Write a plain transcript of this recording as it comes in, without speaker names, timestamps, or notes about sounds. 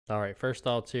Alright, first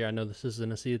thoughts here. I know this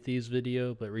isn't a Sea of Thieves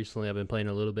video, but recently I've been playing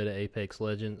a little bit of Apex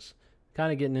Legends.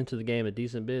 Kind of getting into the game a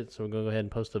decent bit, so we're going to go ahead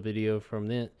and post a video from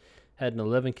it. Had an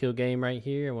 11 kill game right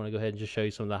here. I want to go ahead and just show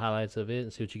you some of the highlights of it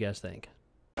and see what you guys think.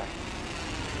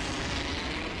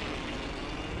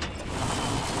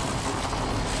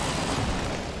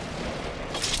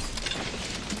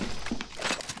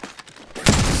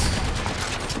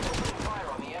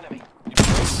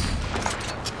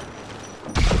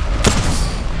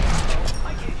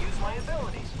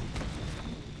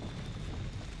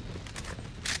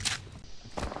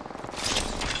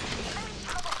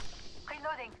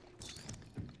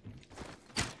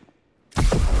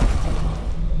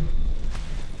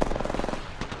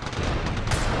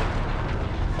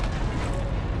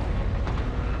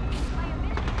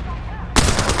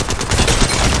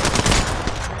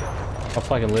 I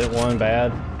fucking lit one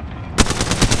bad.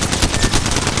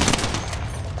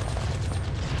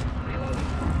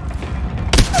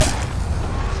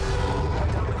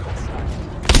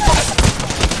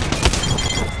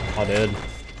 All dead.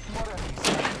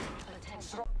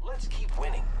 Let's keep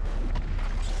winning.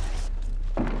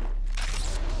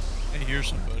 Hey, here's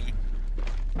somebody.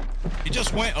 He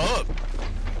just went up.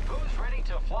 Who's ready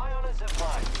to fly on a zip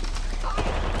line?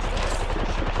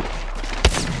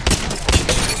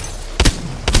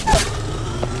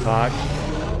 Fuck.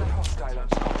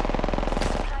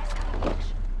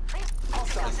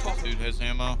 Dude has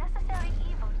ammo.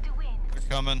 They're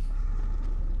coming.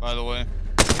 By the way.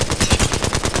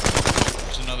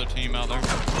 There's another team out there.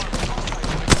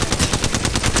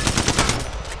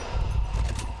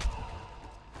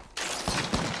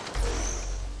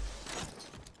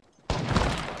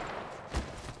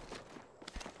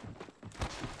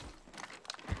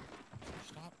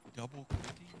 Stop double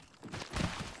clicking.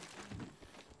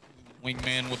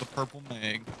 Wingman with a purple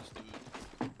mag.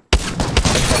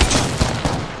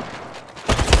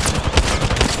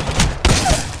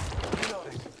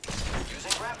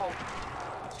 Using grapple.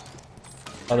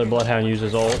 Other Bloodhound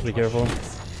uses ult, be careful.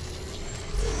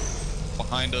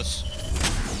 Behind us.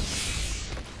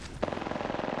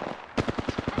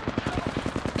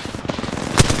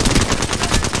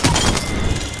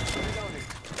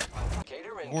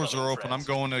 Doors are open. I'm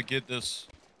going to get this.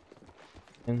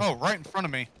 Oh, right in front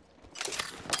of me.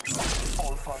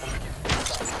 All Father,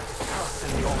 trust in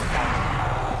the All-Father.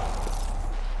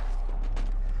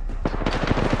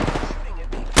 Shooting at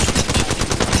me.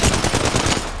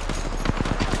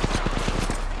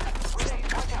 Grenade,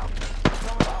 watch out.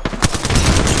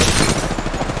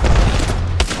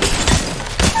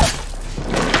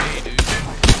 Hey, dude.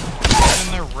 And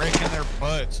they're wrecking their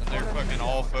butts, and they're fucking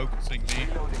all focusing me.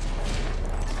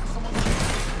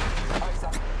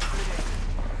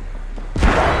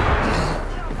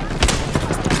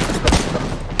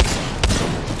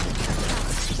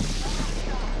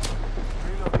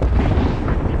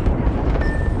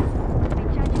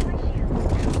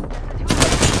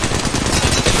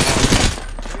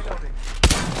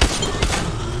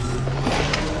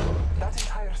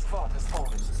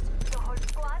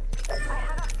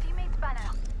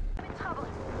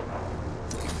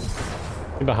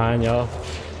 Behind y'all.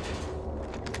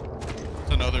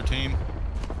 It's another team.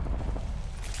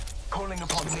 Calling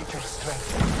upon nature's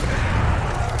strength.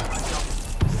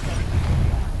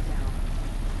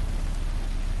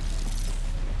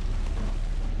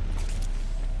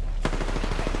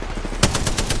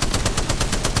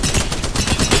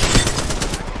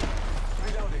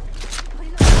 Reloading.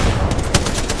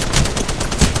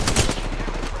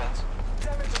 Friends,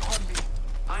 damage upon me.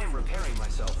 I am repairing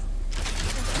myself.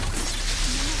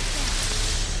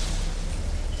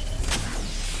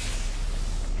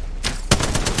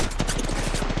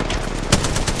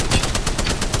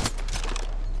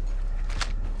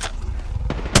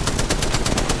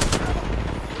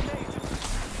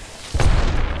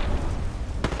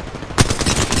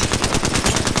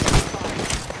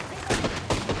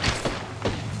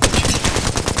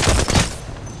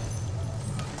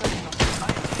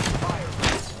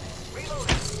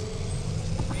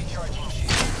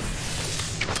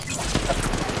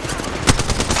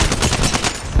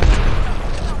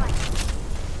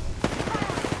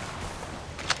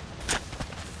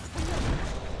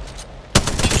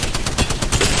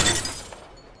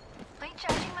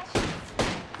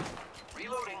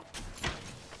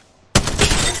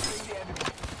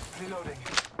 Reloading.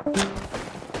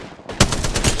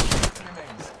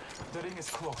 Remains. The ring is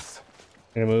close.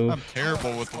 Gonna move. I'm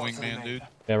terrible with the wingman, dude.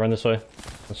 Yeah, run this way.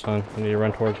 That's fine. We need to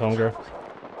run towards home, girl.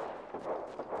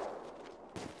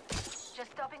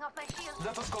 Just topping off my shield.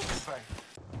 Let us go this way.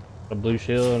 A blue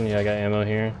shield, and yeah, I got ammo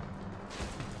here.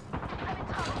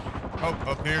 Oh,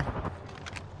 up here.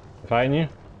 fighting you?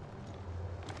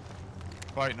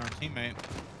 Fighting our teammate.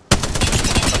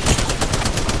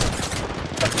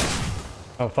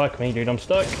 Oh fuck me, dude, I'm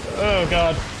stuck. Oh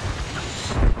god.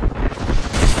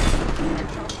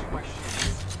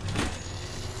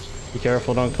 Be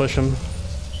careful, don't push him.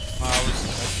 I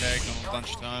tagged him a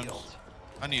bunch of times.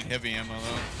 I need heavy ammo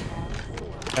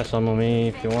though. Got some on me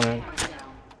if you want it.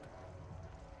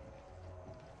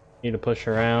 Need to push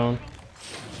around.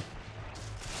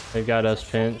 They've got us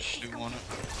pinched. Do want it.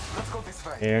 Let's go this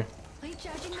way. Here.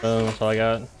 Boom, that's all I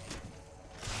got.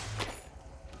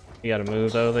 You gotta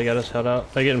move though, they got us held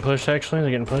out. They're getting pushed actually,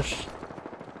 they're getting pushed.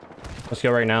 Let's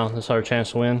go right now, this is our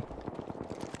chance to win.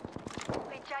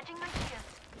 Recharging my shield.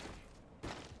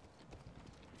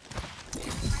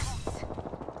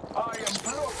 I am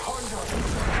blood.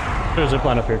 There's a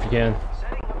zipline up here if you can.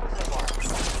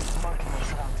 Marking my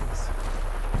surroundings.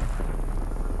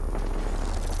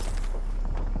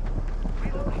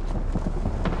 Reloading.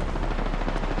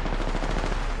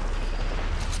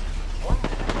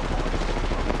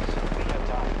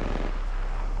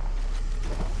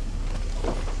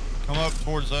 Come up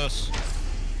towards us.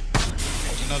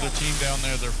 There's another team down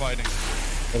there, they're fighting.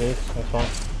 It is, that's fine.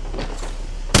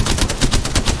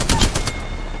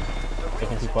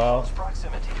 Taking people out.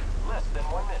 Proximity. Less than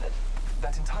 1 minute.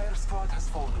 That entire squad has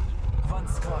fallen. One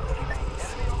squad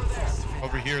remains. Enemy over there.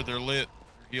 Over here, they're lit.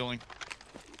 They're healing.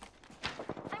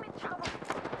 I'm in trouble.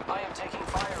 I am taking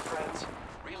fire, friends.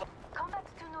 Reload.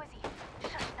 Combat's too noisy.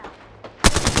 Shut down.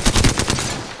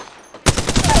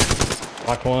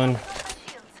 Lock one. My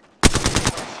shields. My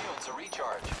shields a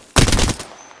recharge.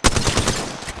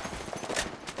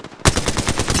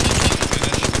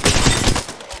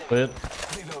 Finish. Lit.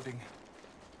 Reloading.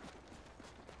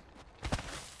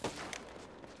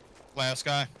 Last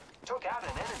guy. Took out an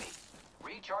enemy.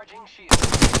 Recharging shield.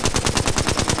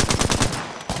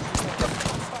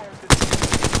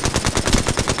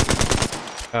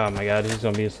 Oh my god, he's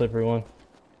gonna be a slippery one.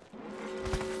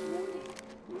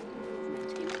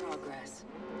 Movement in progress.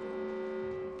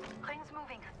 Rings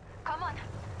moving. Come on.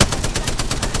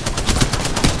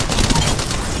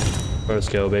 Let's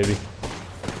go, baby.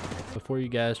 Before you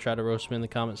guys try to roast me in the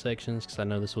comment sections, because I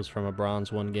know this was from a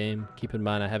bronze 1 game, keep in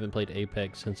mind I haven't played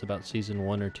Apex since about season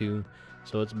 1 or 2,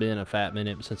 so it's been a fat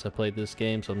minute since I played this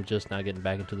game, so I'm just now getting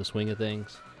back into the swing of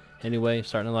things. Anyway,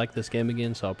 starting to like this game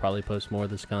again, so I'll probably post more of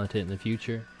this content in the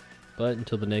future. But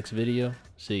until the next video,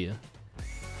 see ya.